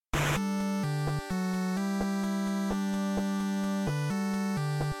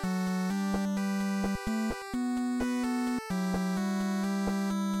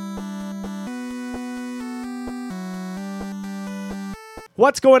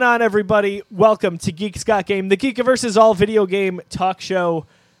What's going on, everybody? Welcome to Geeks, Game, the Geekiverse's all video game talk show.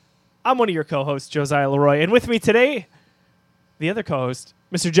 I'm one of your co-hosts, Josiah Leroy, and with me today, the other co-host,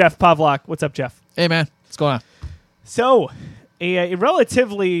 Mr. Jeff Pavlak. What's up, Jeff? Hey, man. What's going on? So, a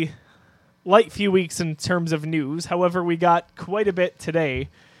relatively light few weeks in terms of news. However, we got quite a bit today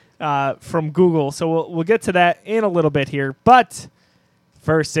from Google, so we'll get to that in a little bit here. But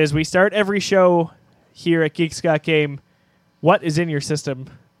first, as we start every show here at Geeks, Game, what is in your system?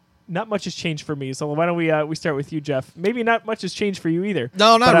 Not much has changed for me, so why don't we start with you, Jeff? Maybe not much has changed for you either.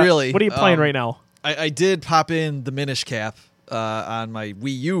 No, not really. What are you playing right now? I did pop in the Minish Cap on my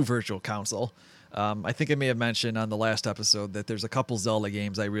Wii U Virtual Console. I think I may have mentioned on the last episode that there's a couple Zelda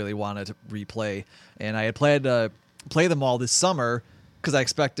games I really wanted to replay, and I had planned to play them all this summer because I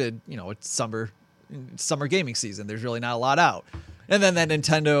expected, it's summer gaming season. There's really not a lot out. And then that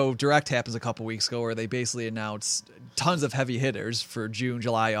Nintendo Direct happens a couple weeks ago where they basically announced tons of heavy hitters for June,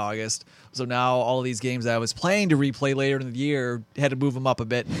 July, August. So now all these games that I was planning to replay later in the year had to move them up a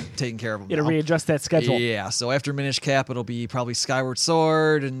bit, taking care of them. You got to readjust that schedule. Yeah, so after Minish Cap, it'll be probably Skyward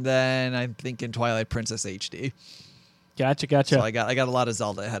Sword, and then I'm thinking Twilight Princess HD. Gotcha. So I got a lot of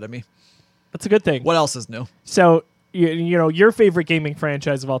Zelda ahead of me. That's a good thing. What else is new? So, your favorite gaming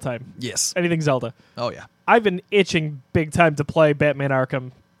franchise of all time? Yes. Anything Zelda? Oh, yeah. I've been itching big time to play Batman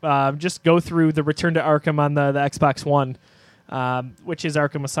Arkham. Just go through the Return to Arkham on the Xbox One, which is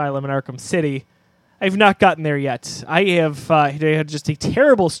Arkham Asylum and Arkham City. I've not gotten there yet. I have had just a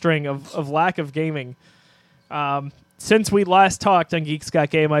terrible string of lack of gaming. Since we last talked on Geeks Got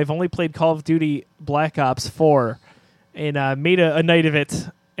Game, I've only played Call of Duty Black Ops 4 and made a night of it.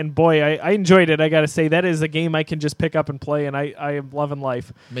 And boy, I enjoyed it. I got to say, that is a game I can just pick up and play, and I am loving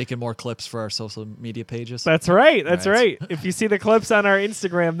life. Making more clips for our social media pages. That's right. That's right. If you see the clips on our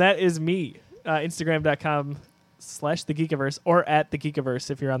Instagram, that is me. Instagram.com/thegeekiverse or at the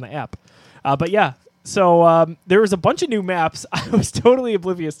Geekiverse if you're on the app. But yeah, so there was a bunch of new maps. I was totally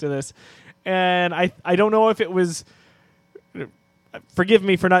oblivious to this, and I don't know if it was. Forgive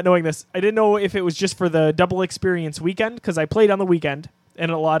me for not knowing this. I didn't know if it was just for the double experience weekend because I played on the weekend. And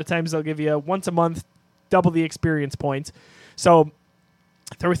a lot of times they'll give you once a month, double the experience points. So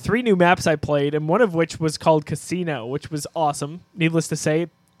there were 3 new maps I played, and one of which was called Casino, which was awesome. Needless to say,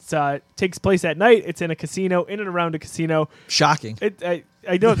 it takes place at night. It's in a casino, in and around a casino. Shocking. I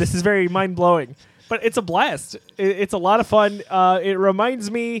know, this is very mind-blowing. But it's a blast. It's a lot of fun. It reminds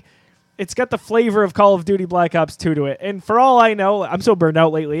me, it's got the flavor of Call of Duty Black Ops 2 to it. And for all I know, I'm so burned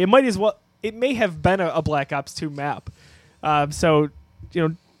out lately, it may have been a Black Ops 2 map. So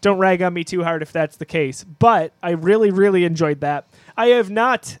don't rag on me too hard if that's the case. But I really, really enjoyed that. I have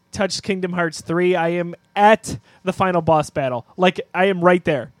not touched Kingdom Hearts 3. I am at the final boss battle. Like, I am right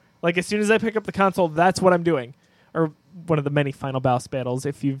there. Like, as soon as I pick up the console, that's what I'm doing. Or one of the many final boss battles,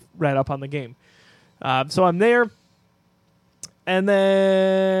 if you've read up on the game. So I'm there. And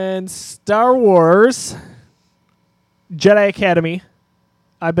then Star Wars Jedi Academy.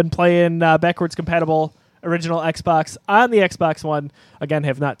 I've been playing backwards compatible original Xbox on the Xbox One. Again,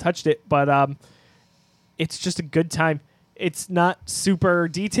 have not touched it, but it's just a good time. It's not super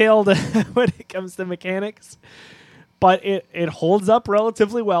detailed when it comes to mechanics, but it holds up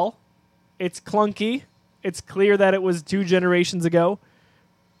relatively well. It's clunky. It's clear that it was 2 generations ago,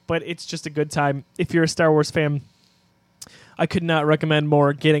 but it's just a good time. If you're a Star Wars fan, I could not recommend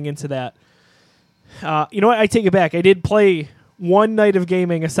more getting into that. You know what? I take it back. I did play one night of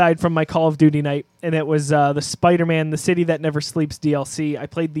gaming aside from my Call of Duty night, and it was the Spider-Man, The City That Never Sleeps DLC. I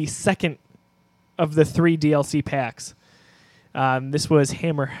played the second of the 3 DLC packs. This was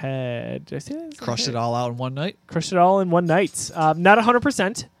Hammerhead. Did I say that? Crushed it all out in one night? Crushed it all in one night. Not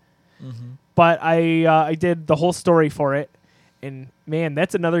 100%, but I did the whole story for it. And, man,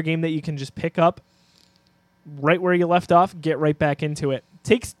 that's another game that you can just pick up right where you left off, get right back into it.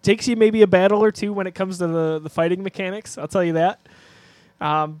 Takes you maybe a battle or 2 when it comes to the fighting mechanics. I'll tell you that.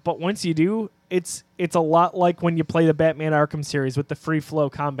 But once you do, it's a lot like when you play the Batman Arkham series with the free flow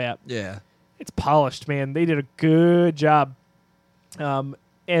combat. Yeah, it's polished, man. They did a good job.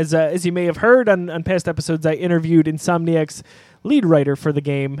 As you may have heard on past episodes, I interviewed Insomniac's lead writer for the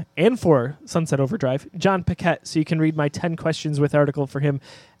game and for Sunset Overdrive, John Paquette. So you can read my 10 questions with article for him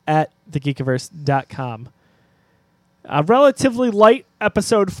at thegeekiverse.com. A relatively light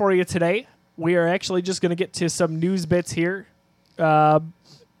episode for you today. We are actually just going to get to some news bits here. What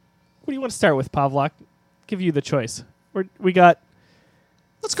do you want to start with, Pavlak? Give you the choice. We got.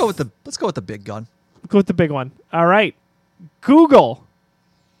 Let's go with the big gun. Go with the big one. All right. Google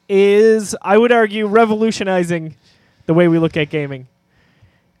is, I would argue, revolutionizing the way we look at gaming.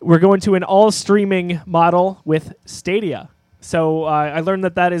 We're going to an all-streaming model with Stadia. So I learned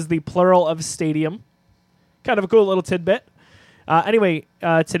that is the plural of stadium. Kind of a cool little tidbit. Anyway,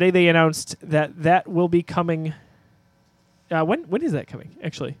 today they announced that will be coming. When is that coming?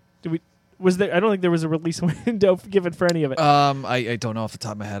 Actually, I don't think there was a release window given for any of it. I don't know off the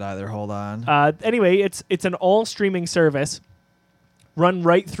top of my head either. Hold on. Anyway, it's an all streaming service run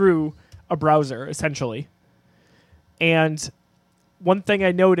right through a browser, essentially. And one thing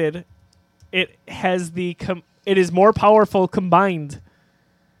I noted, it is more powerful combined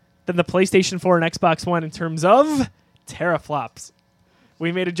than the PlayStation 4 and Xbox One in terms of teraflops.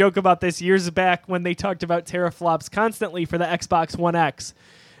 We made a joke about this years back when they talked about teraflops constantly for the Xbox One X.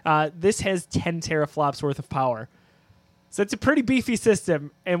 This has 10 teraflops worth of power. So it's a pretty beefy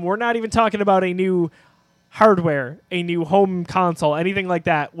system, and we're not even talking about a new hardware, a new home console, anything like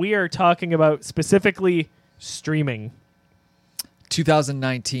that. We are talking about specifically streaming.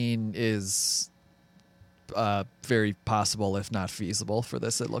 2019 is very possible, if not feasible, for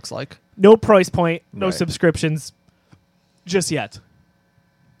this, it looks like. No price point, no Right. subscriptions just yet.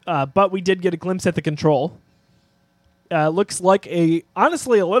 But we did get a glimpse at the control. Looks like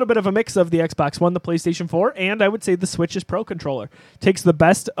honestly a little bit of a mix of the Xbox One, the PlayStation 4, and I would say the Switch's Pro controller. Takes the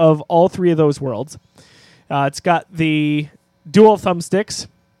best of all three of those worlds. It's got the dual thumbsticks.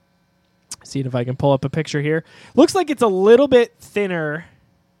 Seeing if I can pull up a picture here. Looks like it's a little bit thinner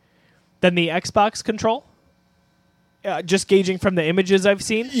than the Xbox control. Just gauging from the images I've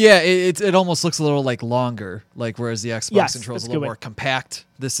seen. Yeah, it almost looks a little like longer, like whereas the Xbox Yes, control is that's a little a good more way. compact.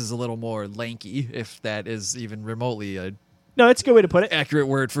 This is a little more lanky, if that is even remotely a No, that's a good way to put it. accurate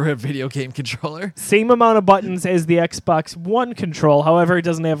word for a video game controller. Same amount of buttons as the Xbox One control. However, it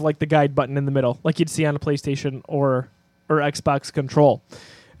doesn't have like the guide button in the middle like you'd see on a PlayStation or Xbox control.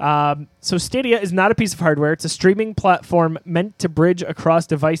 So Stadia is not a piece of hardware. It's a streaming platform meant to bridge across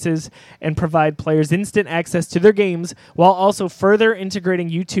devices and provide players instant access to their games while also further integrating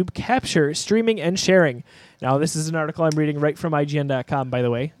YouTube capture, streaming, and sharing. Now, this is an article I'm reading right from IGN.com, by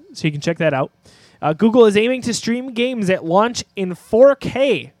the way, so you can check that out. Google is aiming to stream games at launch in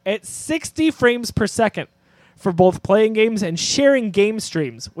 4K at 60 frames per second for both playing games and sharing game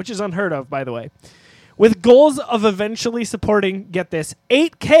streams, which is unheard of, by the way, with goals of eventually supporting, get this,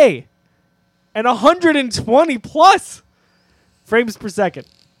 8K and 120 plus frames per second.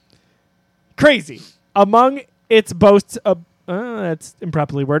 Crazy. Among its boasts of... that's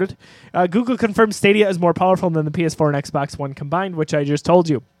improperly worded. Google confirms Stadia is more powerful than the PS4 and Xbox One combined, which I just told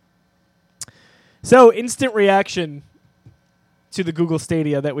you. So, instant reaction to the Google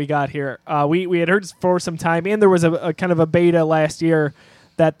Stadia that we got here. We had heard for some time, and there was a kind of a beta last year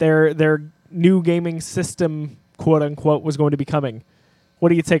that their new gaming system, quote unquote, was going to be coming. What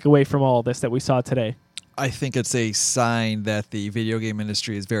do you take away from all this that we saw today? I think it's a sign that the video game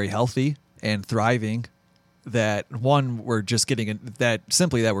industry is very healthy and thriving. That one, we're just getting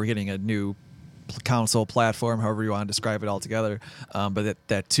we're getting a new console platform, however you want to describe it altogether. But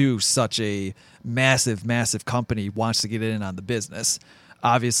that two, such a massive company wants to get in on the business.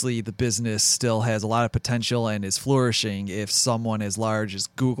 Obviously, the business still has a lot of potential and is flourishing if someone as large as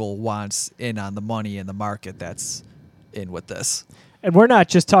Google wants in on the money in the market that's in with this. And we're not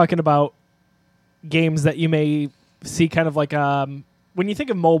just talking about games that you may see kind of like when you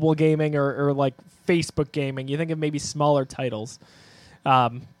think of mobile gaming or like Facebook gaming, you think of maybe smaller titles.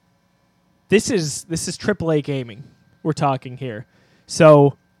 This is AAA gaming we're talking here.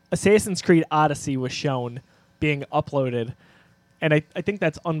 So Assassin's Creed Odyssey was shown being uploaded, and I think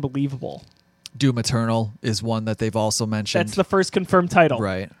that's unbelievable. Doom Eternal is one that they've also mentioned. That's the first confirmed title.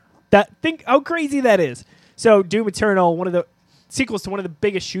 Right. Think how crazy that is. So Doom Eternal, one of the sequels to one of the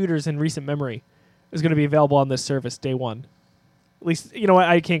biggest shooters in recent memory, is going to be available on this service day one. At least, you know what?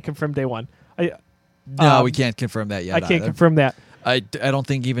 I can't confirm day one. No, we can't confirm that yet. I can't either. confirm that. I don't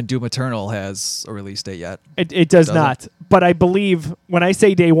think even Doom Eternal has a release date yet. It does Does not. But I believe when I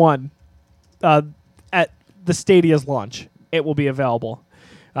say day one, at the Stadia's launch, it will be available,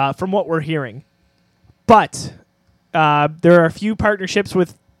 from what we're hearing. But there are a few partnerships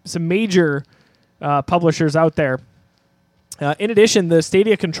with some major publishers out there. In addition, the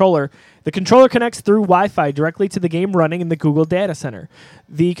Stadia controller connects through Wi-Fi directly to the game running in the Google data center.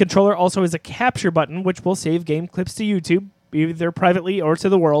 The controller also has a capture button, which will save game clips to YouTube, either privately or to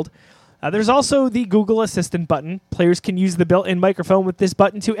the world. There's also the Google Assistant button. Players can use the built-in microphone with this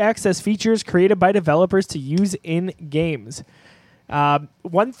button to access features created by developers to use in games.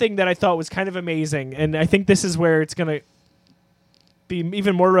 One thing that I thought was kind of amazing, and I think this is where it's going to be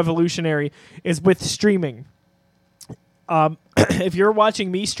even more revolutionary, is with streaming. If you're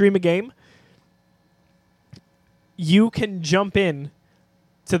watching me stream a game, you can jump in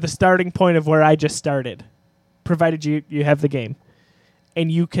to the starting point of where I just started, provided you have the game, and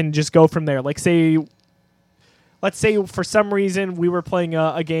you can just go from there. Like let's say for some reason we were playing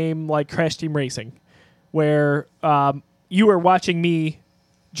a game like Crash Team Racing, where you were watching me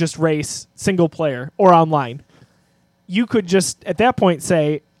just race single player or online. You could just at that point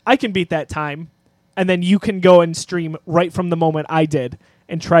say, I can beat that time, and then you can go and stream right from the moment I did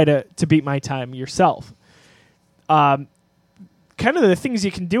and try to beat my time yourself. Kind of the things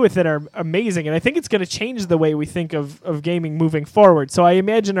you can do with it are amazing, and I think it's going to change the way we think of gaming moving forward. So I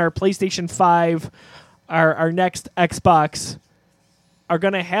imagine our PlayStation 5, our next Xbox are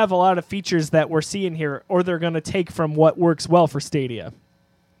going to have a lot of features that we're seeing here, or they're going to take from what works well for Stadia.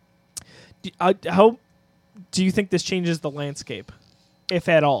 How do you think this changes the landscape, if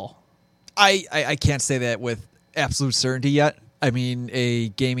at all? I can't say that with absolute certainty yet. I mean, a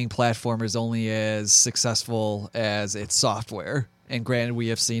gaming platform is only as successful as its software. And granted, we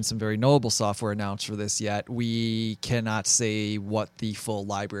have seen some very notable software announced for this yet. We cannot say what the full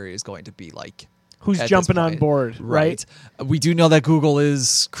library is going to be like. Who's jumping on board, right? We do know that Google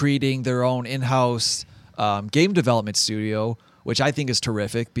is creating their own in-house game development studio, which I think is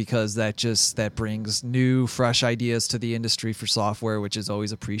terrific because that brings new, fresh ideas to the industry for software, which is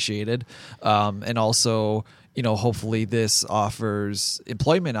always appreciated. And also, hopefully this offers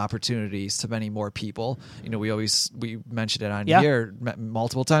employment opportunities to many more people. We mentioned it on here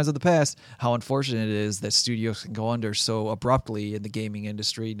multiple times in the past, how unfortunate it is that studios can go under so abruptly in the gaming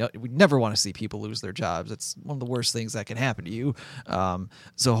industry. No, we never want to see people lose their jobs. It's one of the worst things that can happen to you. I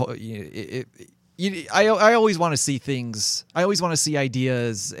always want to see things. I always want to see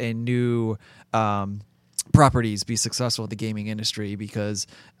ideas and new properties be successful in the gaming industry, because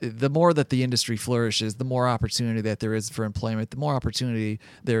the more that the industry flourishes, the more opportunity that there is for employment, the more opportunity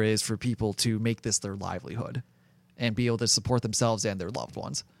there is for people to make this their livelihood and be able to support themselves and their loved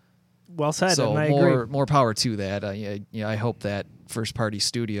ones. Well said. So and I agree. More power to that. I hope that first party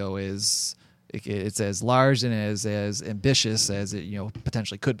studio it's as large and as ambitious as it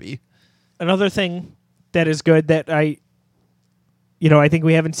potentially could be. Another thing that is good that I think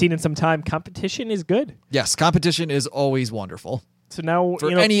we haven't seen in some time, competition is good. Yes, competition is always wonderful. So now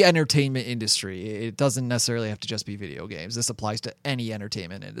for any entertainment industry, it doesn't necessarily have to just be video games. This applies to any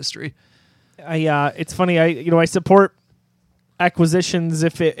entertainment industry. It's funny. I support acquisitions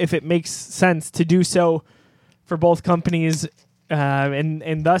if it makes sense to do so for both companies,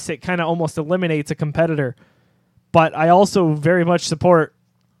 and thus it kind of almost eliminates a competitor. But I also very much support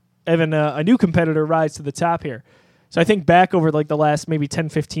having a new competitor rise to the top here. So I think back over like the last maybe 10,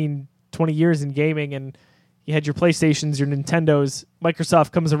 15, 20 years in gaming, and you had your PlayStations, your Nintendos.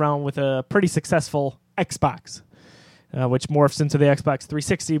 Microsoft comes around with a pretty successful Xbox, which morphs into the Xbox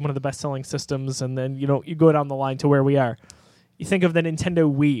 360, one of the best-selling systems, and then you go down the line to where we are. You think of the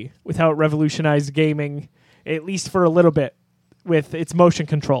Nintendo Wii, with how it revolutionized gaming, at least for a little bit, with its motion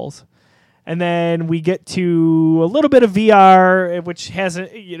controls. And then we get to a little bit of VR, which hasn't,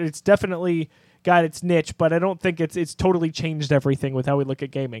 it's definitely got its niche, but I don't think it's totally changed everything with how we look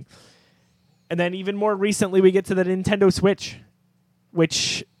at gaming. And then even more recently, we get to the Nintendo Switch,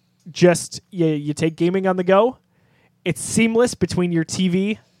 which just, you take gaming on the go. It's seamless between your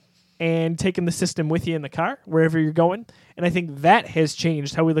TV and taking the system with you in the car, wherever you're going. And I think that has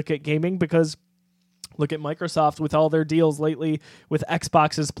changed how we look at gaming, because look at Microsoft with all their deals lately with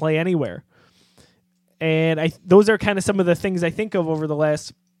Xbox's Play Anywhere. And those are kind of some of the things I think of over the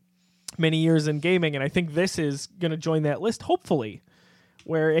last many years in gaming, and I think this is going to join that list, hopefully,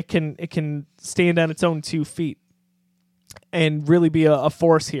 where it can stand on its own 2 feet and really be a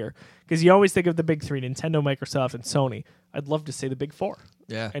force here. Because you always think of the big three, Nintendo, Microsoft, and Sony. I'd love to say the big four.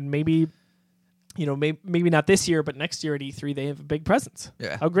 Yeah. And maybe not this year, but next year at E3 they have a big presence.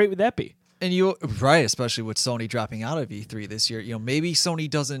 Yeah. How great would that be? And especially with Sony dropping out of E3 this year, maybe Sony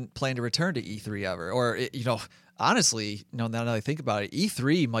doesn't plan to return to E3 ever, or honestly, now that I think about it,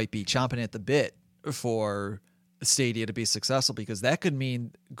 E3 might be chomping at the bit for Stadia to be successful, because that could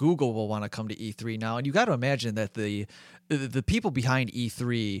mean Google will want to come to E3 now. And you got to imagine that the people behind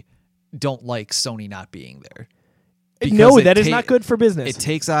E3 don't like Sony not being there. No, that is not good for business. It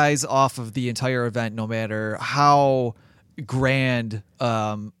takes eyes off of the entire event, no matter how grand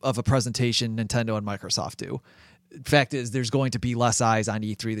of a presentation Nintendo and Microsoft do. Fact is, there's going to be less eyes on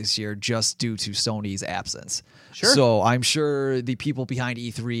E3 this year just due to Sony's absence. Sure. So I'm sure the people behind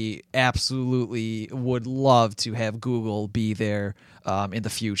E3 absolutely would love to have Google be there in the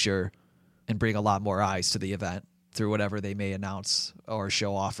future and bring a lot more eyes to the event through whatever they may announce or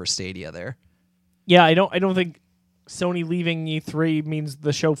show off for Stadia there. Yeah, I don't think Sony leaving E3 means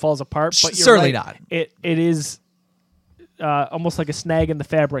the show falls apart, but you're certainly right. not. It is almost like a snag in the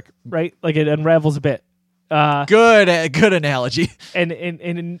fabric, right? Like it unravels a bit. Good analogy. And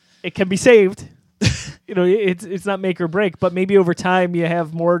it can be saved. It's not make or break, but maybe over time you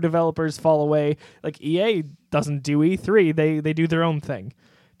have more developers fall away. Like EA doesn't do E3; they do their own thing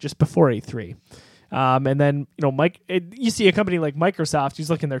just before E3. And then you see a company like Microsoft who's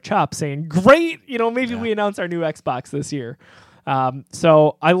licking their chops, saying, "Great, maybe we announce our new Xbox this year."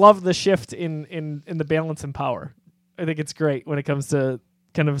 So I love the shift in the balance and power. I think it's great when it comes to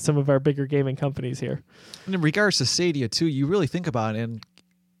kind of some of our bigger gaming companies here. And in regards to Stadia too, you really think about it, and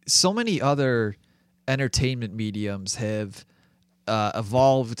so many other entertainment mediums have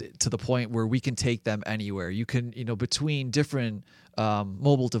evolved to the point where we can take them anywhere. You can, between different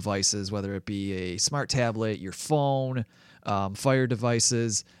mobile devices, whether it be a smart tablet, your phone, Fire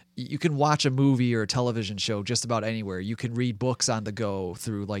devices, you can watch a movie or a television show just about anywhere. You can read books on the go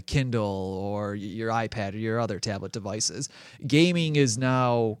through like Kindle or your iPad or your other tablet devices. Gaming is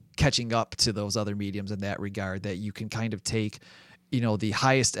now catching up to those other mediums in that regard, that you can kind of take, the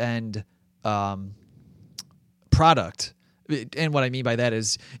highest end product. And what I mean by that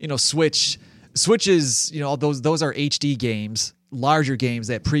is, Switch is, those are HD games, larger games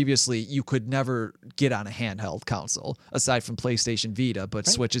that previously you could never get on a handheld console aside from PlayStation Vita, but right.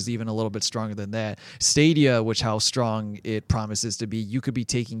 Switch is even a little bit stronger than that. Stadia, which how strong it promises to be, you could be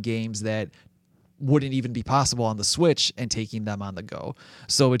taking games that wouldn't even be possible on the Switch and taking them on the go.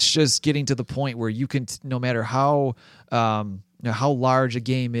 So it's just getting to the point where you can, no matter how large a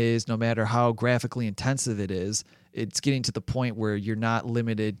game is, no matter how graphically intensive it is, it's getting to the point where you're not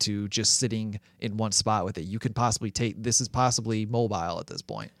limited to just sitting in one spot with it. You can possibly this is possibly mobile at this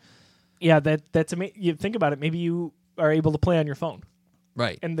point. Yeah, that's amazing. You think about it, maybe you are able to play on your phone.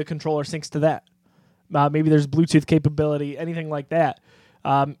 Right. And the controller syncs to that. Maybe there's Bluetooth capability, anything like that.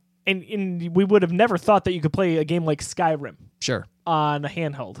 And we would have never thought that you could play a game like Skyrim. Sure. On a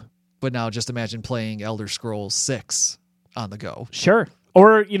handheld. But now just imagine playing Elder Scrolls 6 on the go. Sure.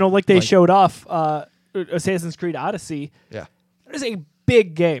 Or, like they showed off Assassin's Creed Odyssey. Yeah. It is a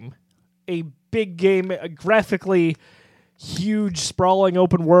big game. A graphically huge, sprawling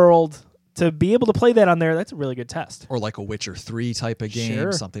open world. To be able to play that on there, that's a really good test. Or like a Witcher 3 type of game,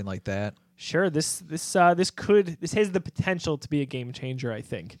 sure. Something like that. Sure, this has the potential to be a game changer, I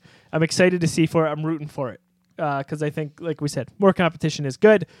think. I'm excited to see for it. I'm rooting for it. Because I think, like we said, more competition is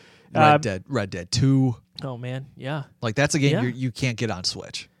good. Red Dead 2. Oh, man, yeah. Like, that's a game you can't get on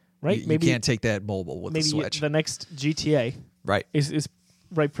Switch. Right? You can't take that mobile with the Switch. The next GTA right. is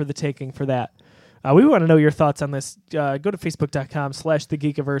ripe for the taking for that. We want to know your thoughts on this. Go to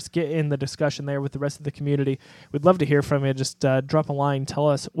facebook.com/thegeekiverse. Get in the discussion there with the rest of the community. We'd love to hear from you. Just drop a line. Tell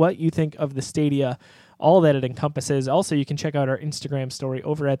us what you think of the Stadia, all that it encompasses. Also, you can check out our Instagram story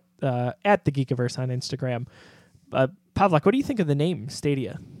over at the Geekiverse on Instagram. Pavlak, what do you think of the name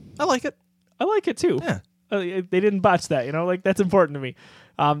Stadia? I like it. I like it too. Yeah. They didn't botch that, that's important to me.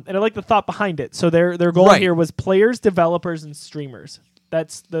 And I like the thought behind it. So their goal here was players, developers, and streamers.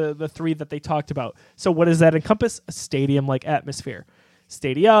 That's the three that they talked about. So what does that encompass? A stadium-like atmosphere.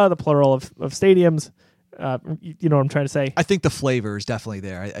 Stadia, the plural of stadiums. You know what I'm trying to say? I think the flavor is definitely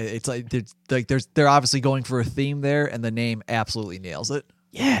there. It's they're obviously going for a theme there, and the name absolutely nails it.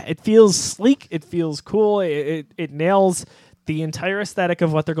 Yeah, it feels sleek. It feels cool. It nails the entire aesthetic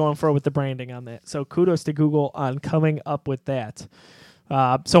of what they're going for with the branding on that. So kudos to Google on coming up with that.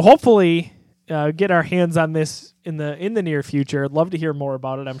 So hopefully get our hands on this in the near future. I'd love to hear more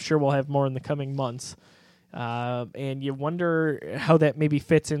about it. I'm sure we'll have more in the coming months. And you wonder how that maybe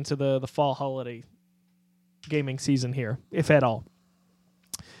fits into the fall holiday gaming season here, if at all.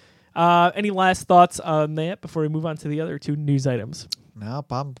 Any last thoughts on that before we move on to the other two news items?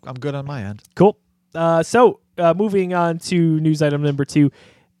 Nope, I'm good on my end. Cool. So moving on to news item number 2,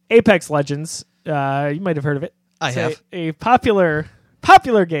 Apex Legends. You might have heard of it. I have. A popular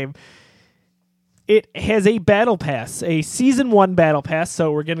game. It has a battle pass, a season 1 battle pass.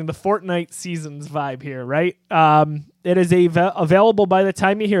 So we're getting the Fortnite seasons vibe here, right? It is available by the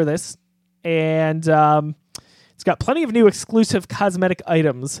time you hear this, and it's got plenty of new exclusive cosmetic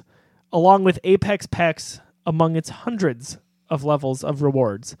items, along with Apex packs among its hundreds of levels of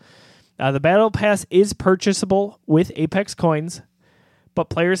rewards. The Battle Pass is purchasable with Apex coins, but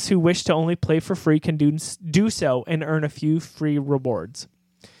players who wish to only play for free can do so and earn a few free rewards.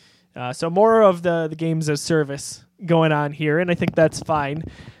 So more of the games as service going on here, and I think that's fine.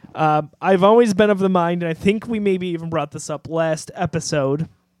 I've always been of the mind, and I think we maybe even brought this up last episode,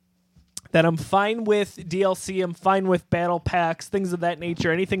 that I'm fine with DLC, I'm fine with battle packs, things of that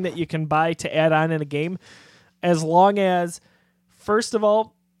nature, anything that you can buy to add on in a game, as long as, first of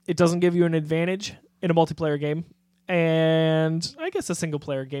all, it doesn't give you an advantage in a multiplayer game, and I guess a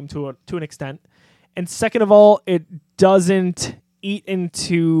single-player game to an extent. And second of all, it doesn't eat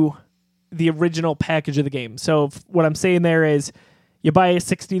into the original package of the game. So what I'm saying there is you buy a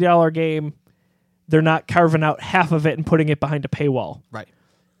 $60 game, they're not carving out half of it and putting it behind a paywall. Right.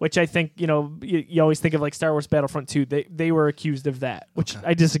 Which I think, you always think of like Star Wars Battlefront 2. They were accused of that, which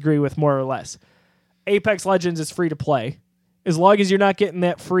I disagree with more or less. Apex Legends is free to play. As long as you're not getting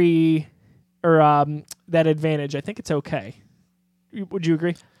that free or that advantage, I think it's okay. Would you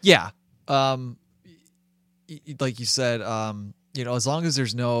agree? Yeah. Like you said, as long as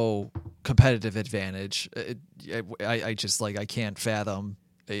there's no competitive advantage, I just I can't fathom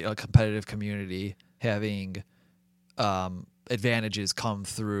a competitive community having advantages come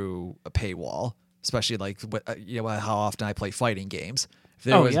through a paywall, especially how often I play fighting games.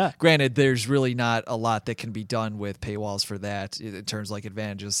 Granted, there's really not a lot that can be done with paywalls for that in terms of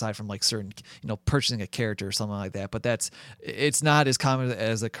advantages aside from certain, purchasing a character or something like that. But it's not as common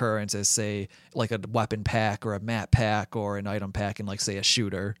as occurrence as say a weapon pack or a map pack or an item pack in say a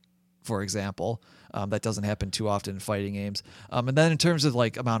shooter, for example. That doesn't happen too often in fighting games. And then in terms of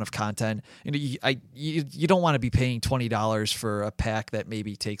amount of content, you don't want to be paying $20 for a pack that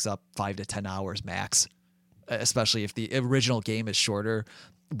maybe takes up 5 to 10 hours max. Especially if the original game is shorter.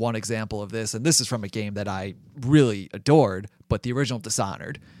 One example of this, and this is from a game that I really adored, but the original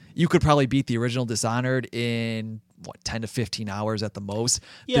Dishonored. You could probably beat the original Dishonored in 10 to 15 hours at the most.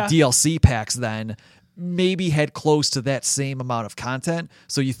 Yeah. The DLC packs then maybe had close to that same amount of content.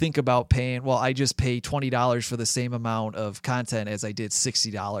 So you think about paying, I just paid $20 for the same amount of content as I did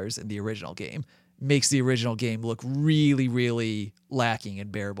 $60 in the original game. Makes the original game look really, really lacking and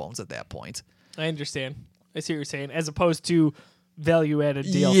bare bones at that point. I understand. I see what you're saying, as opposed to value-added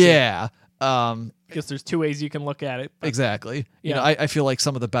DLC. Yeah. I guess there's two ways you can look at it. Exactly. Yeah. I feel like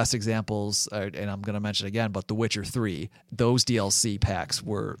some of the best examples, and I'm going to mention again, but The Witcher 3, those DLC packs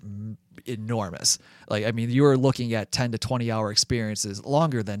were enormous. You were looking at 10 to 20 hour experiences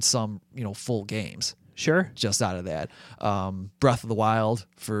longer than some, full games. Sure. Just out of that. Breath of the Wild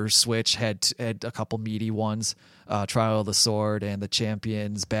for Switch had a couple meaty ones. Trial of the Sword and the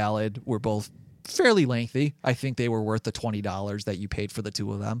Champions Ballad were both fairly lengthy. I think they were worth the $20 that you paid for the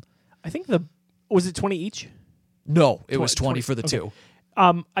two of them. I think was it 20 each? No, it was 20 for the two.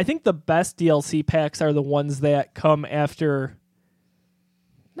 I think the best DLC packs are the ones that come after,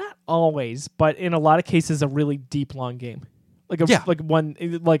 not always, but in a lot of cases, a really deep, long game. Like a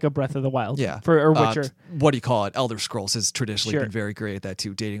Breath of the Wild. Yeah. Or Witcher. What do you call it? Elder Scrolls has traditionally Sure. been very great at that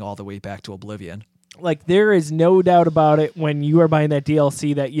too, dating all the way back to Oblivion. There is no doubt about it when you are buying that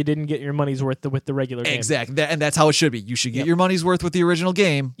DLC that you didn't get your money's worth with the regular game. Exactly. And that's how it should be. You should get your money's worth with the original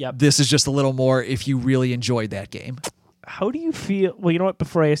game. Yep. This is just a little more if you really enjoyed that game. How do you feel? Well, you know what?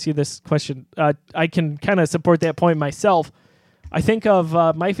 Before I ask you this question, I can kind of support that point myself. I think of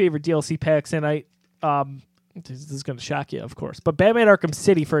my favorite DLC packs, and this is going to shock you, of course, but Batman Arkham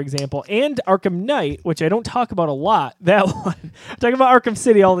City, for example, and Arkham Knight, which I don't talk about a lot, that one. I'm talking about Arkham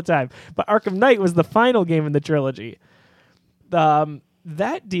City all the time, but Arkham Knight was the final game in the trilogy. That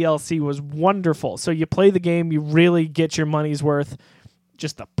DLC was wonderful. So you play the game, you really get your money's worth,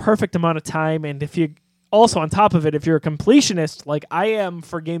 just the perfect amount of time, and if you also, on top of it, if you're a completionist, like I am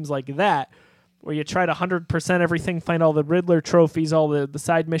for games like that, where you try to 100% everything, find all the Riddler trophies, all the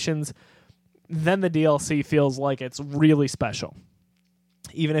side missions, then the DLC feels like it's really special,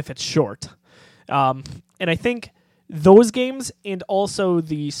 even if it's short. And I think those games and also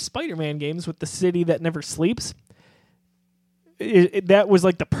the Spider-Man games with the city that never sleeps, that was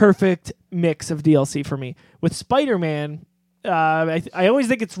the perfect mix of DLC for me. With Spider-Man, I always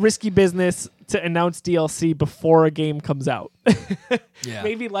think it's risky business to announce DLC before a game comes out. Yeah.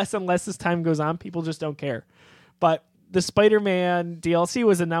 Maybe less and less as time goes on. People just don't care. But the Spider-Man DLC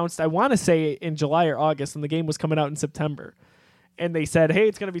was announced, I want to say, in July or August, and the game was coming out in September. And they said, hey,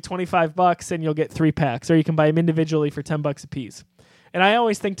 it's going to be $25 and you'll get 3 packs, or you can buy them individually for $10 a piece. And I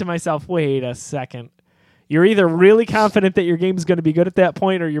always think to myself, wait a second. You're either really confident that your game's going to be good at that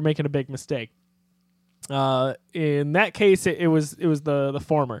point, or you're making a big mistake. In that case, it was the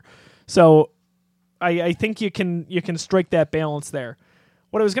former. So I think you can strike that balance there.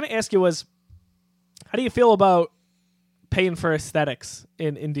 What I was going to ask you was, how do you feel about paying for aesthetics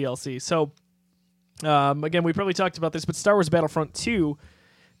in DLC? So again, we probably talked about this, but Star Wars Battlefront 2,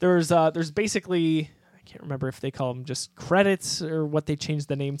 there's basically, I can't remember if they call them just credits or what they changed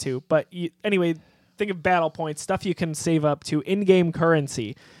the name to, but anyway, think of battle points, stuff you can save up to in-game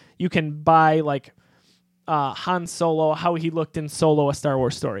currency. You can buy Han Solo, how he looked in Solo, A Star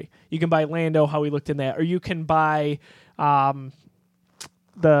Wars Story. You can buy Lando, how he looked in that, or you can buy Count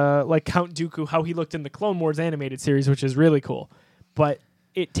Dooku, how he looked in the Clone Wars animated series, which is really cool. But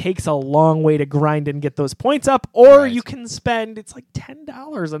it takes a long way to grind and get those points up, or Right. you can spend, it's like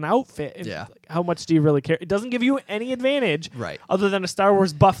 $10 an outfit. And Yeah. like, how much do you really care? It doesn't give you any advantage Right. other than a Star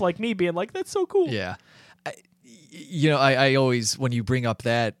Wars buff like me being like, that's so cool. Yeah. I always, when you bring up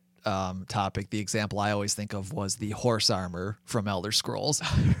that topic, the example I always think of was the horse armor from Elder Scrolls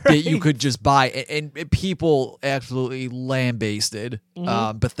that you could just buy, and people absolutely lambasted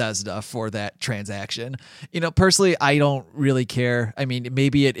Bethesda for that transaction. Personally, I don't really care. I mean,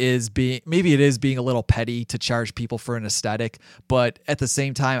 maybe it is being a little petty to charge people for an aesthetic, but at the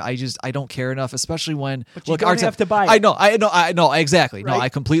same time, I don't care enough, especially when you don't have to buy it. I know exactly. Right? No, I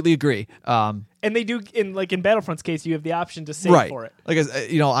completely agree. And they do in Battlefront's case, you have the option to save right. for it. Like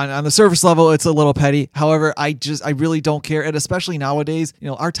on the surface level, it's a little petty. However, I really don't care, and especially nowadays,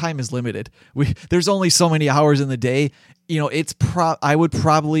 our time is limited. There's only so many hours in the day. I would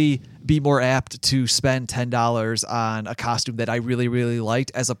probably be more apt to spend $10 on a costume that I really, really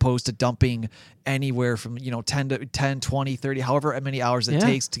liked, as opposed to dumping anywhere from 10, 20, 30, however many hours it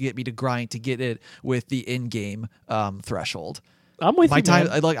takes to get me to grind to get it with the in-game threshold. I'm with you, time.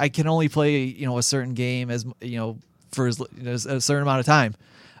 man. I can only play a certain game for a certain amount of time.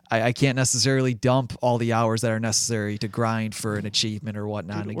 I can't necessarily dump all the hours that are necessary to grind for an achievement or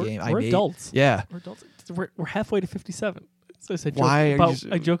whatnot in a game. We're adults. Yeah, we're adults. We're halfway to 57. So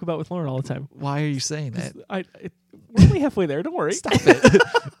I joke about with Lauren all the time. Why are you saying that? We're only halfway there. Don't worry. Stop it.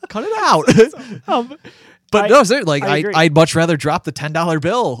 Cut it out. But no, seriously, I'd much rather drop the $10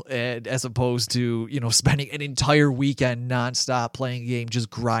 bill as opposed to spending an entire weekend nonstop playing a game just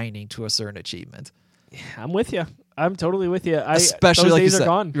grinding to a certain achievement. Yeah, I'm with you. I'm totally with you. Especially those like days you said, are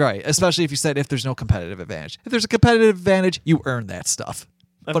gone. right? Especially if you said if there's no competitive advantage. If there's a competitive advantage, you earn that stuff.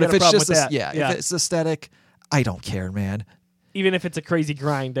 But if it's just if it's aesthetic, I don't care, man. Even if it's a crazy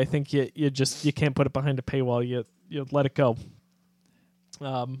grind, I think you can't put it behind a paywall. You let it go.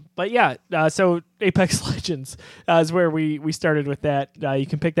 But yeah, so Apex Legends is where we started with that. You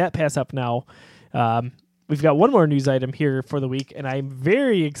can pick that pass up now. We've got one more news item here for the week, and I'm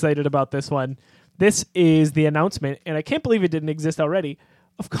very excited about this one. This is the announcement, and I can't believe it didn't exist already,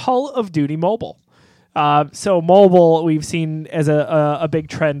 of Call of Duty Mobile. So mobile we've seen as a big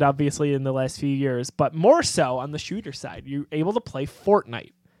trend, obviously, in the last few years, but more so on the shooter side. You're able to play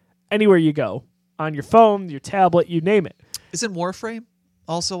Fortnite anywhere you go, on your phone, your tablet, you name it. Isn't Warframe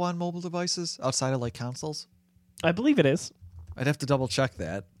also on mobile devices outside of consoles? I believe it is. I'd have to double check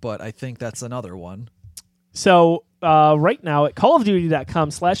that, but I think that's another one. So right now at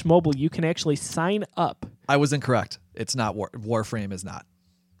callofduty.com/mobile, you can actually sign up. I was incorrect. It's not Warframe is not.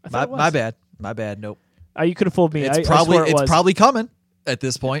 My bad. My bad. Nope. You could have fooled me. It's it's probably coming at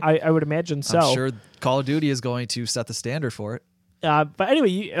this point. I would imagine so. I'm sure Call of Duty is going to set the standard for it. But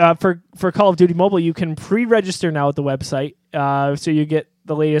anyway, for Call of Duty Mobile, you can pre-register now at the website, so you get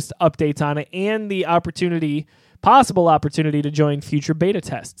the latest updates on it and the possible opportunity to join future beta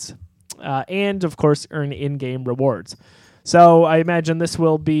tests, and of course earn in-game rewards. So I imagine this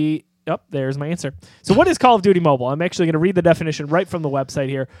will be. Oh, there's my answer. So what is Call of Duty Mobile? I'm actually going to read the definition right from the website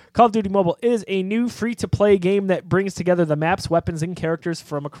here. Call of Duty Mobile is a new free-to-play game that brings together the maps, weapons, and characters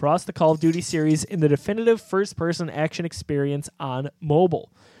from across the Call of Duty series in the definitive first-person action experience on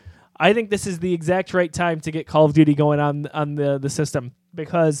mobile. I think this is the exact right time to get Call of Duty going on the system,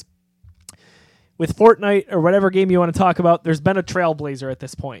 because with Fortnite or whatever game you want to talk about, there's been a trailblazer at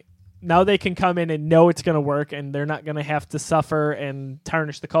this point. Now they can come in and know it's going to work, and they're not going to have to suffer and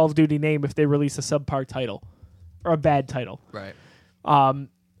tarnish the Call of Duty name if they release a subpar title or a bad title. Right. I'm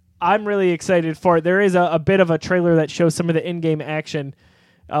really excited for it. There is a bit of a trailer that shows some of the in-game action.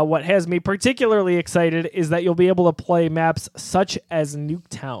 What has me particularly excited is that you'll be able to play maps such as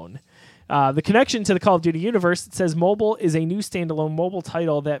Nuketown. The connection to the Call of Duty universe, it says mobile is a new standalone mobile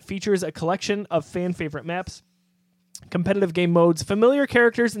title that features a collection of fan-favorite maps, competitive game modes, familiar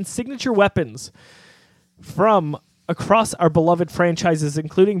characters, and signature weapons from across our beloved franchises,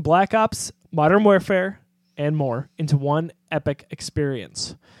 including Black Ops, Modern Warfare, and more, into one epic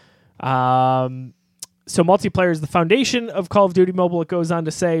experience. So multiplayer is the foundation of Call of Duty Mobile. It goes on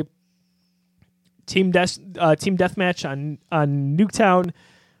to say team deathmatch on Nuketown,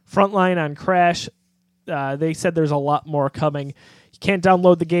 Frontline on Crash. They said there's a lot more coming. You can't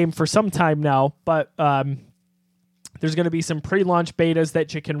download the game for some time now, but there's going to be some pre-launch betas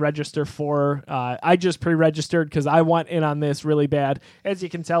that you can register for. I just pre-registered because I want in on this really bad. As you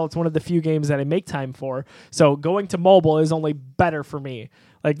can tell, it's one of the few games that I make time for. So going to mobile is only better for me.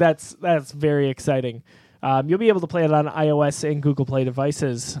 That's very exciting. You'll be able to play it on iOS and Google Play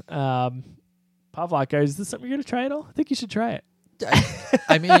devices. Pavlok, guys, is this something you're going to try at all? I think you should try it.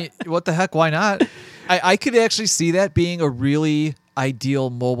 I mean, what the heck? Why not? I could actually see that being a really ideal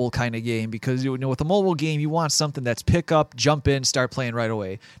mobile kind of game because with a mobile game you want something that's pick up, jump in, start playing right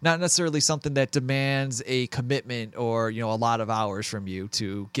away. Not necessarily something that demands a commitment or a lot of hours from you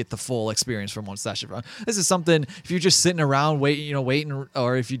to get the full experience from one session. This is something if you're just sitting around waiting,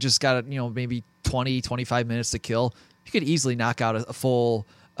 or if you just got maybe 20-25 minutes to kill, you could easily knock out a full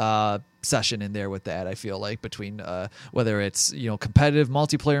session in there with that. I feel like between whether it's competitive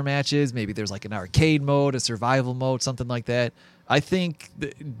multiplayer matches, maybe there's like an arcade mode, a survival mode, something like that. I think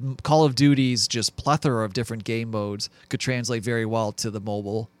Call of Duty's just plethora of different game modes could translate very well to the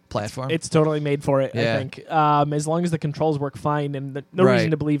mobile platform. It's totally made for it. Yeah. I think as long as the controls work fine, and no Right.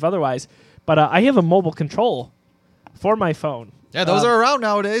 reason to believe otherwise. But I have a mobile control for my phone. Yeah, those are around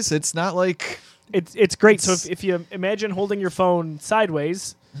nowadays. It's not like it's great. So if you imagine holding your phone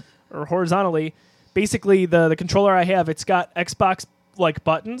sideways or horizontally, basically the controller I have, it's got Xbox like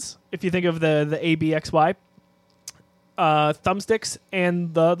buttons. If you think of the A, B, X, Y, thumbsticks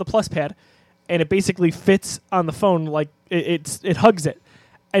and the plus pad, and it basically fits on the phone like it hugs it.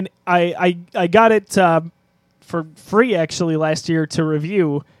 And I got it for free actually last year to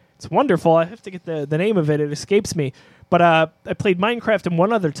review. It's wonderful. I have to get the name of it. It escapes me. But I played Minecraft and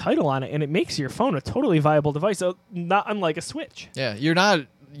one other title on it, and it makes your phone a totally viable device, not unlike a Switch. Yeah, you're not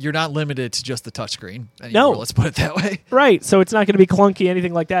limited to just the touchwhen anymore. No. Let's put it that way. Right, so it's not going to be clunky,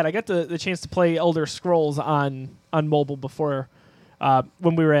 anything like that. I got the chance to play Elder Scrolls on mobile before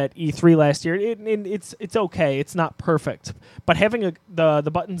when we were at E3 last year. It's okay. It's not perfect. But having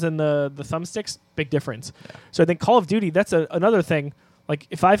the buttons and the thumbsticks, big difference. Yeah. So I think Call of Duty, that's another thing. Like,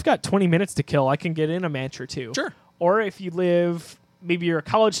 if I've got 20 minutes to kill, I can get in a match or two. Sure. Or if you live, maybe you're a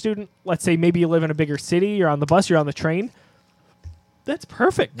college student, let's say maybe you live in a bigger city, you're on the bus, you're on the train, that's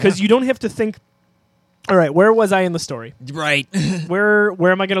perfect because you don't have to think, all right, where was I in the story? Right. Where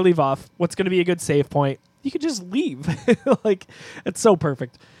am I going to leave off? What's going to be a good save point? You could just leave. Like, it's so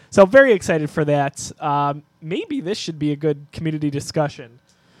perfect. So very excited for that. Maybe this should be a good community discussion.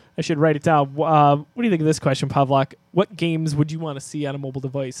 I should write it down. What do you think of this question, Pavlak? What games would you want to see on a mobile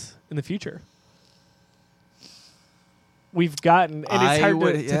device in the future? We've gotten, and it's hard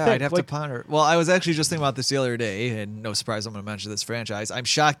to think. I'd have to ponder. Well, I was actually just thinking about this the other day, and no surprise I'm going to mention this franchise. I'm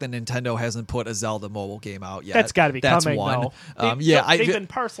shocked that Nintendo hasn't put a Zelda mobile game out yet. That's got to be coming, one. though. They've been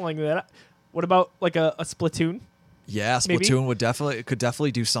parceling that. What about like a Splatoon? Yeah, Splatoon could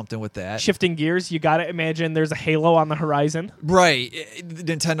definitely do something with that. Shifting gears, you got to imagine there's a Halo on the horizon. Right.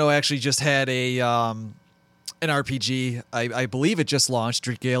 Nintendo actually just had an RPG. I believe it just launched,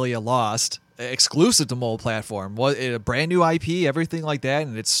 Dragalia Lost, exclusive to mobile platform. A brand new IP, everything like that,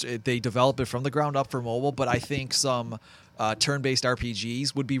 and they developed it from the ground up for mobile. But I think some turn-based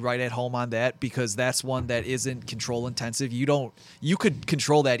RPGs would be right at home on that because that's one that isn't control intensive. You could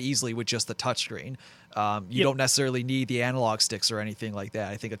control that easily with just the touchscreen. You don't necessarily need the analog sticks or anything like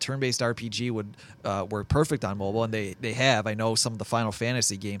that. I think a turn-based RPG would work perfect on mobile, and they have. I know some of the Final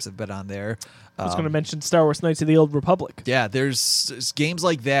Fantasy games have been on there. I was going to mention Star Wars Knights of the Old Republic. Yeah, there's games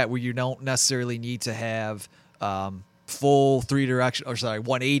like that where you don't necessarily need to have full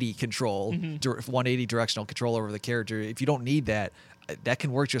 180 control, 180 directional control over the character. If you don't need that, that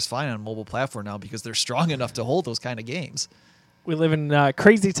can work just fine on a mobile platform now because they're strong enough to hold those kind of games. We live in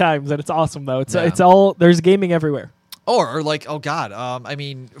crazy times, and it's awesome though. It's all there's gaming everywhere. Or like, oh god, I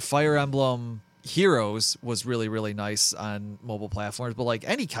mean, Fire Emblem Heroes was really, really nice on mobile platforms, but like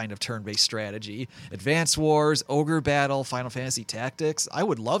any kind of turn-based strategy, Advance Wars, Ogre Battle, Final Fantasy Tactics, I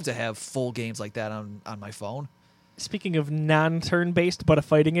would love to have full games like that on my phone. Speaking of non-turn-based, but a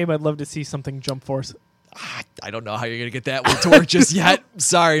fighting game, I'd love to see something Jump Force. I don't know how you're going to get that one to work just yet.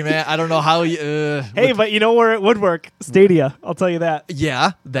 Sorry, man. I don't know how you... hey, but you know where it would work? Stadia. I'll tell you that.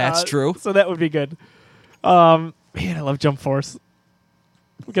 Yeah, that's true. So that would be good. Man, I love Jump Force.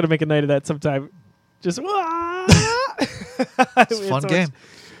 We're going to make a night of that sometime. Just... It's a fun game.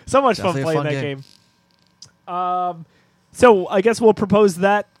 So much Definitely fun playing that game. So I guess we'll propose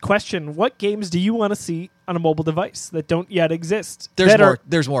that question. What games do you want to see on a mobile device that don't yet exist?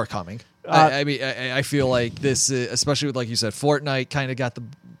 There's more coming. I mean, I feel like this, especially with, like you said, Fortnite kind of got the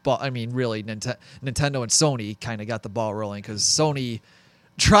ball. I mean, really, Nintendo and Sony kind of got the ball rolling because Sony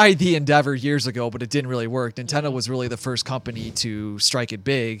tried the endeavor years ago, but it didn't really work. Nintendo was really the first company to strike it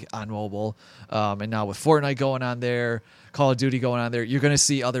big on mobile. And now with Fortnite going on there, Call of Duty going on there, you're going to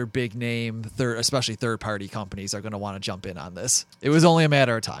see other big name, especially third-party companies are going to want to jump in on this. It was only a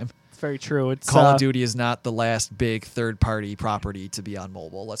matter of time. Very true. Call of Duty is not the last big third-party property to be on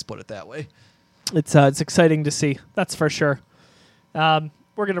mobile. Let's put it that way. It's exciting to see. That's for sure. We're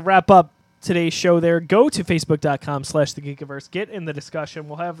going to wrap up today's show there, go to facebook.com/thegeekiverse. Get in the discussion.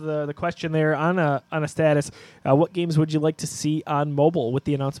 We'll have the question there on a status. What games would you like to see on mobile with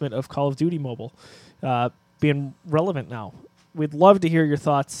the announcement of Call of Duty Mobile being relevant now? We'd love to hear your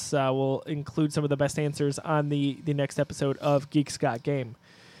thoughts. We'll include some of the best answers on the next episode of Geeks Got Game.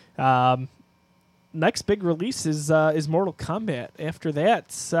 Next big release is Mortal Kombat. After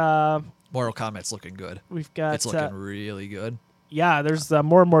that, Mortal Kombat's looking good. It's looking really good. Yeah, there's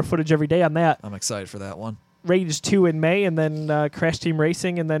more and more footage every day on that. I'm excited for that one. Rage 2 in May, and then Crash Team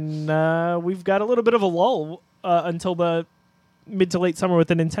Racing, and then we've got a little bit of a lull until the mid to late summer with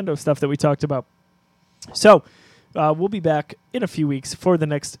the Nintendo stuff that we talked about. So we'll be back in a few weeks for the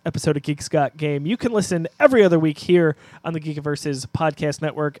next episode of Geeks Got Game. You can listen every other week here on the Geekiverse's podcast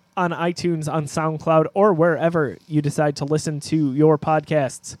network, on iTunes, on SoundCloud, or wherever you decide to listen to your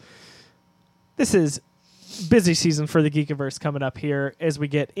podcasts. This is busy season for the Geekiverse coming up here as we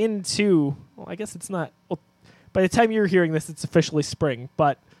get into, well, I guess it's not, well, by the time you're hearing this, it's officially spring,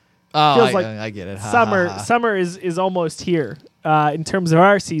 but feels like I get it. Summer is almost here in terms of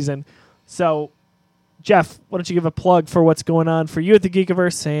our season. So, Jeff, why don't you give a plug for what's going on for you at the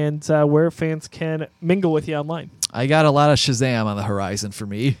Geekiverse and where fans can mingle with you online? I got a lot of Shazam on the horizon for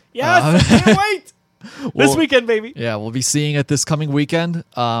me. Yes, I can't wait! This weekend, baby. Yeah, we'll be seeing it this coming weekend.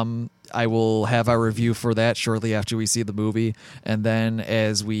 I will have our review for that shortly after we see the movie. And then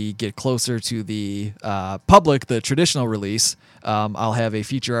as we get closer to the public, the traditional release, I'll have a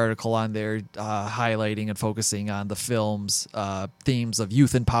feature article on there highlighting and focusing on the film's themes of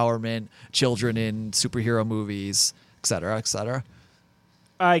youth empowerment, children in superhero movies, et cetera, et cetera.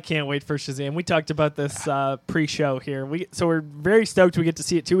 I can't wait for Shazam. We talked about this pre-show here. So we're very stoked we get to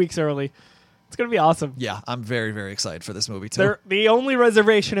see it 2 weeks early. It's going to be awesome. Yeah, I'm very, very excited for this movie, too. The only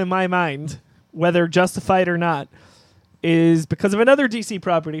reservation in my mind, whether justified or not, is because of another DC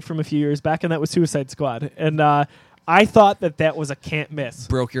property from a few years back, and that was Suicide Squad. And I thought that was a can't miss.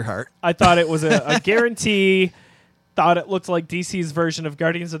 Broke your heart. I thought it was a guarantee. Thought it looked like DC's version of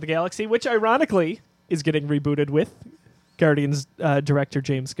Guardians of the Galaxy, which ironically is getting rebooted with Guardians director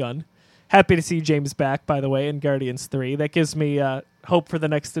James Gunn. Happy to see James back, by the way, in Guardians 3. That gives me hope for the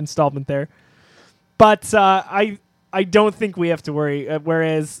next installment there. But I don't think we have to worry.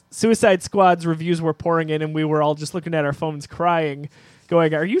 Whereas Suicide Squad's reviews were pouring in, and we were all just looking at our phones crying,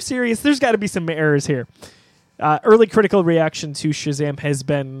 going, "Are you serious? There's got to be some errors here." Early critical reaction to Shazam has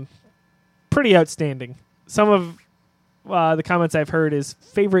been pretty outstanding. Some of the comments I've heard is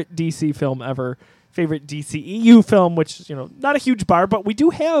favorite DC film ever, favorite DCEU film, which, not a huge bar, but we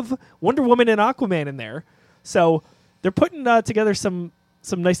do have Wonder Woman and Aquaman in there. So they're putting together some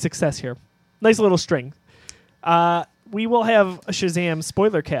nice success here. Nice little string. We will have a Shazam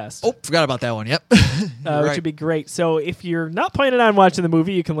spoiler cast. Oh, forgot about that one. Yep. Which would be great. So if you're not planning on watching the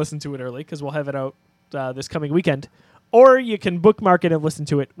movie, you can listen to it early because we'll have it out this coming weekend. Or you can bookmark it and listen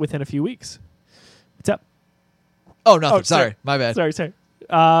to it within a few weeks. What's up? Oh, nothing. Oh, sorry. My bad. Sorry.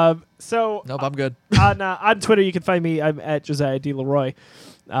 Nope, I'm good. On Twitter, you can find me. I'm at Josiah D. Leroy.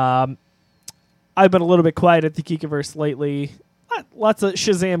 I've been a little bit quiet at the Geekiverse lately. Lots of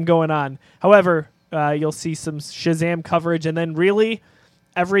Shazam going on. However, you'll see some Shazam coverage, and then really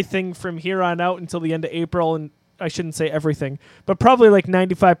everything from here on out until the end of April. And I shouldn't say everything, but probably like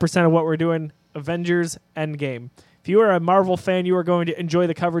 95% of what we're doing, Avengers Endgame. If you are a Marvel fan, you are going to enjoy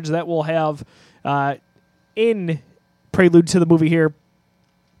the coverage that we'll have in prelude to the movie here.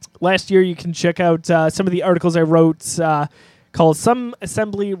 Last year, you can check out some of the articles I wrote called Some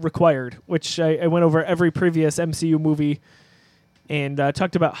Assembly Required, which I went over every previous MCU movie and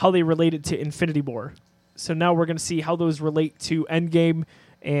talked about how they related to Infinity War. So now we're going to see how those relate to Endgame,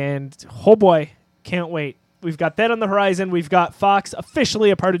 and oh boy, can't wait. We've got that on the horizon. We've got Fox officially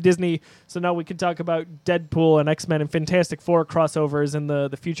a part of Disney, so now we can talk about Deadpool and X-Men and Fantastic Four crossovers in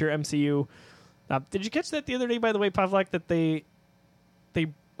the future MCU. Did you catch that the other day, by the way, Pavlak, that they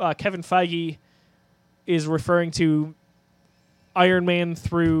Kevin Feige is referring to Iron Man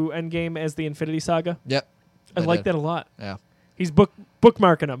through Endgame as the Infinity Saga? Yep. I like that a lot. Yeah. He's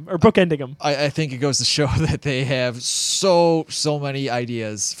bookmarking them or bookending them. I think it goes to show that they have so many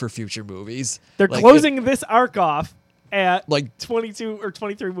ideas for future movies. They're closing this arc off at 22 or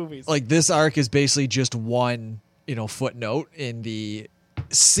 23 movies. Like this arc is basically just one, footnote in the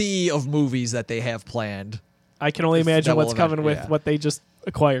sea of movies that they have planned. I can only imagine what's coming with what they just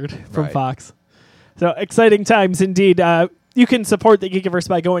acquired from Fox. So exciting times indeed. You can support the Geekiverse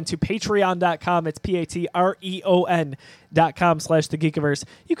by going to patreon.com. It's patreon.com/thegeekiverse.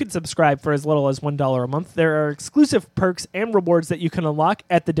 You can subscribe for as little as $1 a month. There are exclusive perks and rewards that you can unlock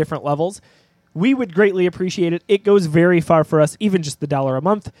at the different levels. We would greatly appreciate it. It goes very far for us, even just the $1 a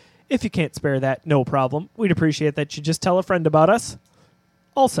month. If you can't spare that, no problem. We'd appreciate that you just tell a friend about us.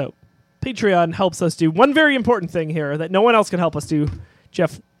 Also, Patreon helps us do one very important thing here that no one else can help us do.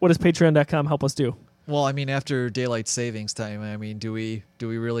 Jeff, what does Patreon.com help us do? Well, I mean, after daylight savings time, I mean, do we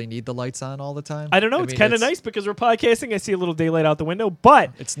really need the lights on all the time? I don't know. It's kind of nice because we're podcasting. I see a little daylight out the window,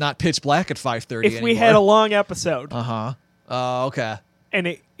 but it's not pitch black at 5:30 if we had a long episode, okay, and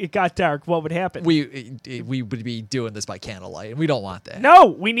it got dark, what would happen? We would be doing this by candlelight, and we don't want that. No,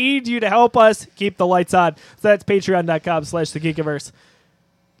 we need you to help us keep the lights on. So that's patreon.com/thegeekiverse.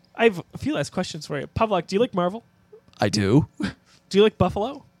 I have a few last questions for you. Pavlak, do you like Marvel? I do. Do you like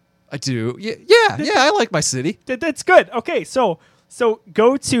Buffalo? I do. Yeah, I like my city. That's good. Okay, so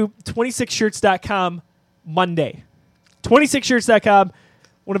go to 26shirts.com Monday. 26shirts.com,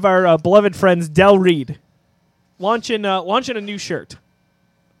 one of our beloved friends, Del Reed, launching a new shirt.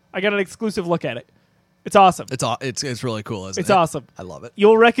 I got an exclusive look at it. It's awesome. It's really cool, isn't it? It's awesome. I love it.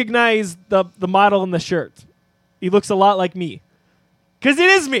 You'll recognize the model in the shirt. He looks a lot like me. Because it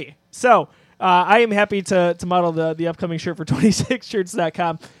is me. So I am happy to model the upcoming shirt for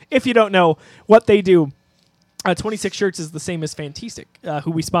 26shirts.com. If you don't know what they do, 26 Shirts is the same as Fantastic,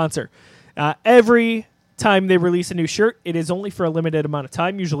 who we sponsor. Every time they release a new shirt, it is only for a limited amount of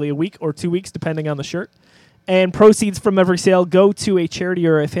time, usually a week or 2 weeks, depending on the shirt. And proceeds from every sale go to a charity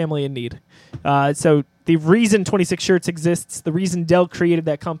or a family in need. So the reason 26 Shirts exists, the reason Dell created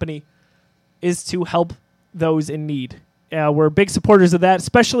that company, is to help those in need. We're big supporters of that,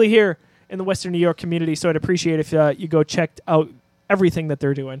 especially here in the Western New York community. So I'd appreciate if you go check out everything that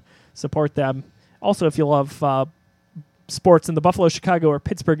they're doing. Support them. Also, if you love sports in the Buffalo, Chicago, or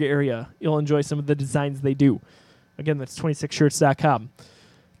Pittsburgh area, you'll enjoy some of the designs they do. Again, that's 26shirts.com.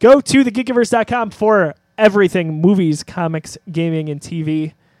 Go to thegeekiverse.com for everything movies, comics, gaming, and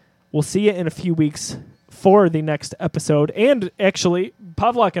TV. We'll see you in a few weeks for the next episode. And actually,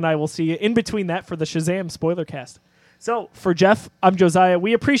 Pavlak and I will see you in between that for the Shazam spoiler cast. So, for Jeff, I'm Josiah.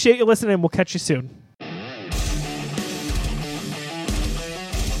 We appreciate you listening. We'll catch you soon.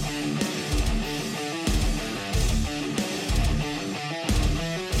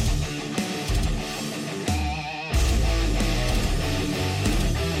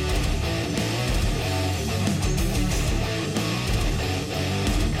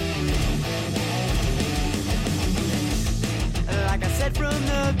 Like I said from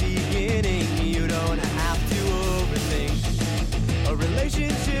the beginning, you don't have to overthink a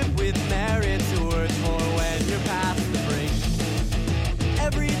relationship with merits worth more when you're past the brink.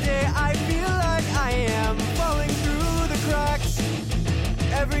 Every day I feel like I am falling through the cracks.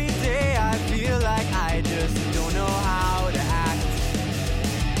 Every day I feel like I just don't know how to act.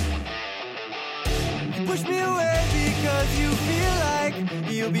 You push me away because you feel like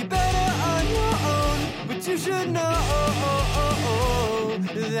you'll be better on your own, but you should know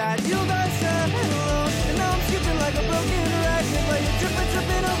that you'll dissect alone. And now I'm skipping like a broken record, but you're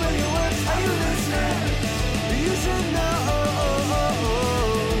tripping over your words. Are you listening? You should know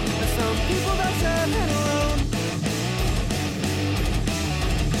that some people dissect alone.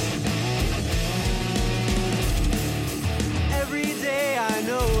 Every day I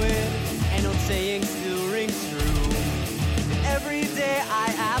know it, and old saying still rings true. Every day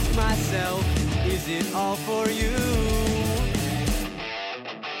I ask myself, is it all for you?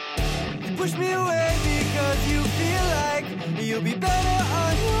 Push me away because you feel like you'll be better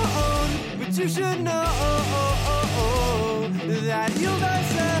on your own, but you should know that you'll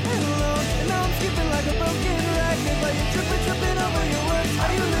dissect alone. And now I'm skipping like a broken record, but you're tripping over your words.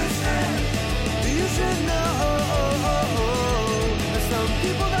 Are you listening? You should know that some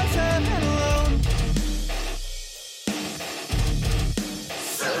people dissect alone.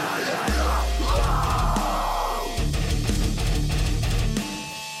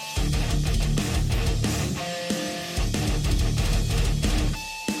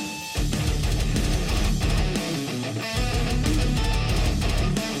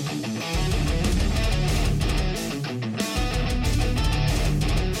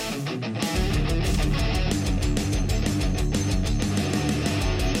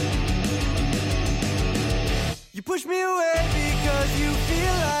 You push me away because you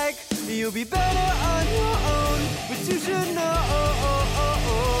feel like you'll be better on your own, but you should know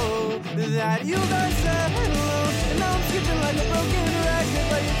that you'll dissect alone. And now I'm skipping like a broken record,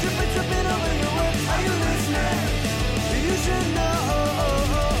 but you're tripping over your words. Are you listening?